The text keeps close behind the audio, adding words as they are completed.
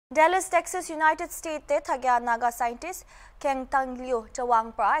Dallas, Texas, United States te thagya Naga scientist Keng Tang Liu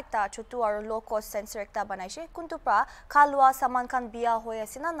chawang pra ekta chutu aru low cost sensor ekta banaise kuntu pra khalwa saman khan biya hoya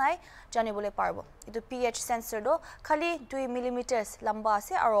sina nai janibole parbo. Itu pH sensor do khali 2 millimeters lamba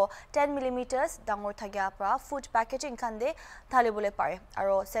ase aru 10 millimeters dangor thagya pra food packaging khan de thalibole pare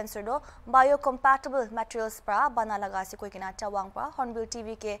aru sensor do biocompatible materials pra bana laga ase koikina chawang pra Hornbill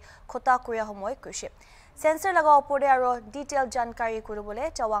TV ke khota kuria homoy kushi. Sensor laga opore aro detailed jankari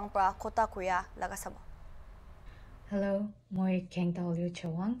kurubole chawang pra khota kuya laga sabo. Hello, moi Keng Liu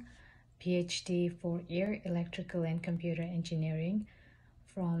Chawang, PhD 4-year Electrical and Computer Engineering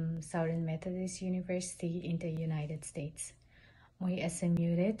from Southern Methodist University in the United States. Moi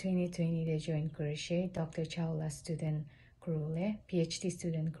SMU de 2020 de join kurishe Dr. Chawla student kurule, PhD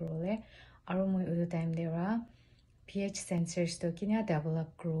student kurule, aro moi udu time dera pH sensors to kinya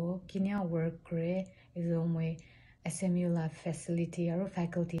develop kuro, kinya work kure, ido moi SMU lab facility aro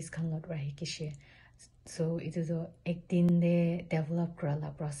faculties kan lot rahi kishe. So itu do ek din de develop kura la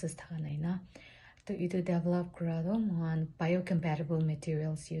process tha nai na. To itu develop kura do mohan biocompatible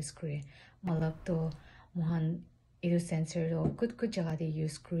materials use kure. Malab to mohan itu sensor do good jaga de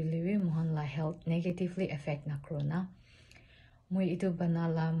use kure liwi mohan la health negatively affect na kuro na. Moi itu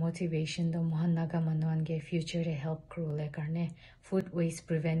banala motivation do mohan naga manuan ge future de help kuru le karne food waste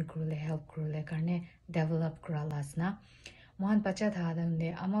prevent kuru le help kuru le karne develop kura las na. Mohan pacha tha dam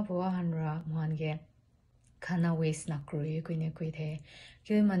de ama bwa hanra mohan ge खाना waste ना करो ये कोई ने कोई थे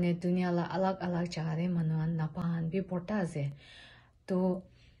क्यों मने दुनिया ला अलग अलग जगह रे मनवान ना पान भी पोटा से तो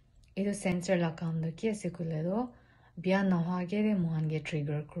इधर सेंसर ला काम दो कैसे कुले दो बिया ना हो आगे रे मोहन के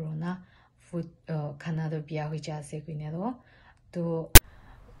ट्रिगर करो ना फूड खाना दो बिया हुई जा से कोई ने दो तो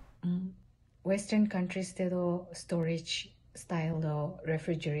वेस्टर्न कंट्रीज ते दो स्टोरेज स्टाइल दो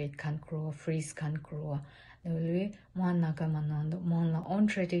रेफ्रिजरेट खान करो फ्रीज खान करो Nulwe mohan naga manando mohan la own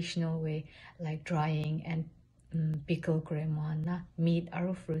traditional way like drying and pickle kure mohan na meat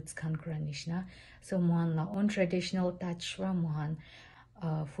aro fruits kan kura nishna so mohan la own traditional touch ra mohan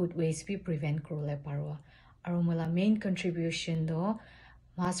food waste be prevent kurule parwa aro mola main contribution do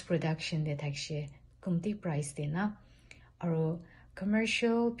mass production de takshe kumti price de na aro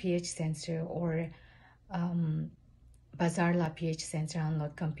commercial pH sensor or bazar la pH sensor han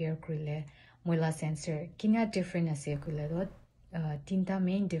lot compare kurule Moila sensor kinya different ase kule tinta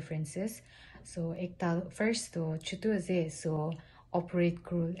main differences so ekta first to chutu ase so operate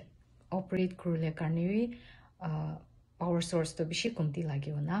krule karnewi power source to bishi kumti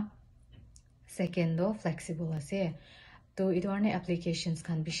lagyo na second do flexible ase to idwane applications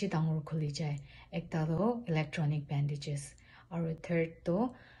kan bishi dangor khuli jai ekta do electronic bandages or third to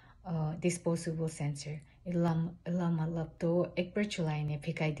disposable sensor ilam matlab to ek bar chulai ne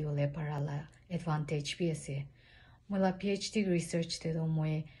phikai diole parala advantage bi ase mola phd research te do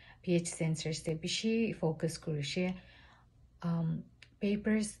moi pH sensors te bishi focus kurishe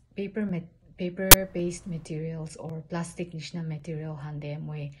paper based materials or plastic nishna material hande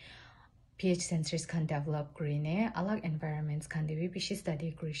moi pH sensors can develop kurine alag environments kan de bishi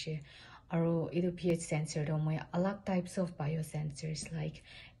study kurishe aro idu pH sensor do moi alag types of biosensors like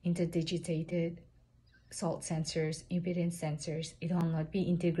interdigitated salt sensors, impedance sensors, it will not be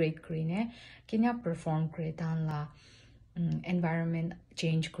integrate krine, kinya perform kre tan la environment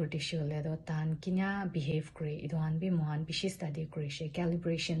change kurtisho ledo tan kinya behave kre, it will be mohan bishi study kurishe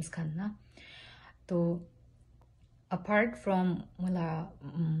calibrations kanna. To apart from mula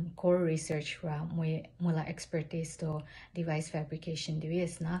core research ra mula expertise to device fabrication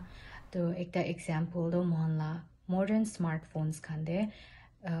device na, to ekta example do mohan la modern smartphones kande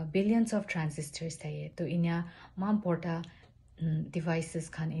billions of transistors thaye to inya man porta devices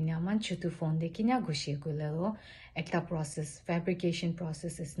khan inya man chutu phone de kinya gushi gulelo ekta process fabrication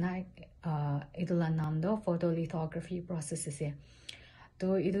process is na idula nam do photolithography process ase to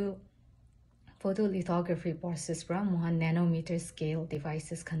idu photolithography process pra mohan nanometer scale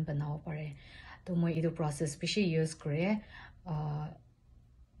devices khan banao pare to moi idu process bishi use kore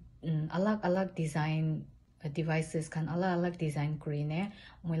alag design devices kan alag design kurine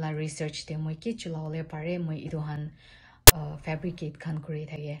moila research te moi ki chulaole pare moi idohan fabricate kan kuri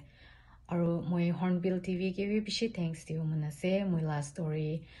thage aro moi Hornbill TV ke bi bishi thanks to manase moila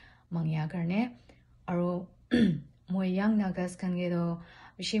story mangya karne aro moi young nagas kan ge do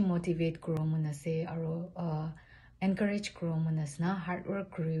bishi motivate kuro manase aro encourage kuro manasna hard work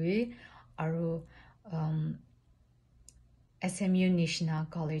kuri aro SMU Nishna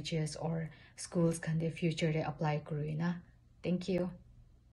colleges or schools can the future they apply kurina. Thank you.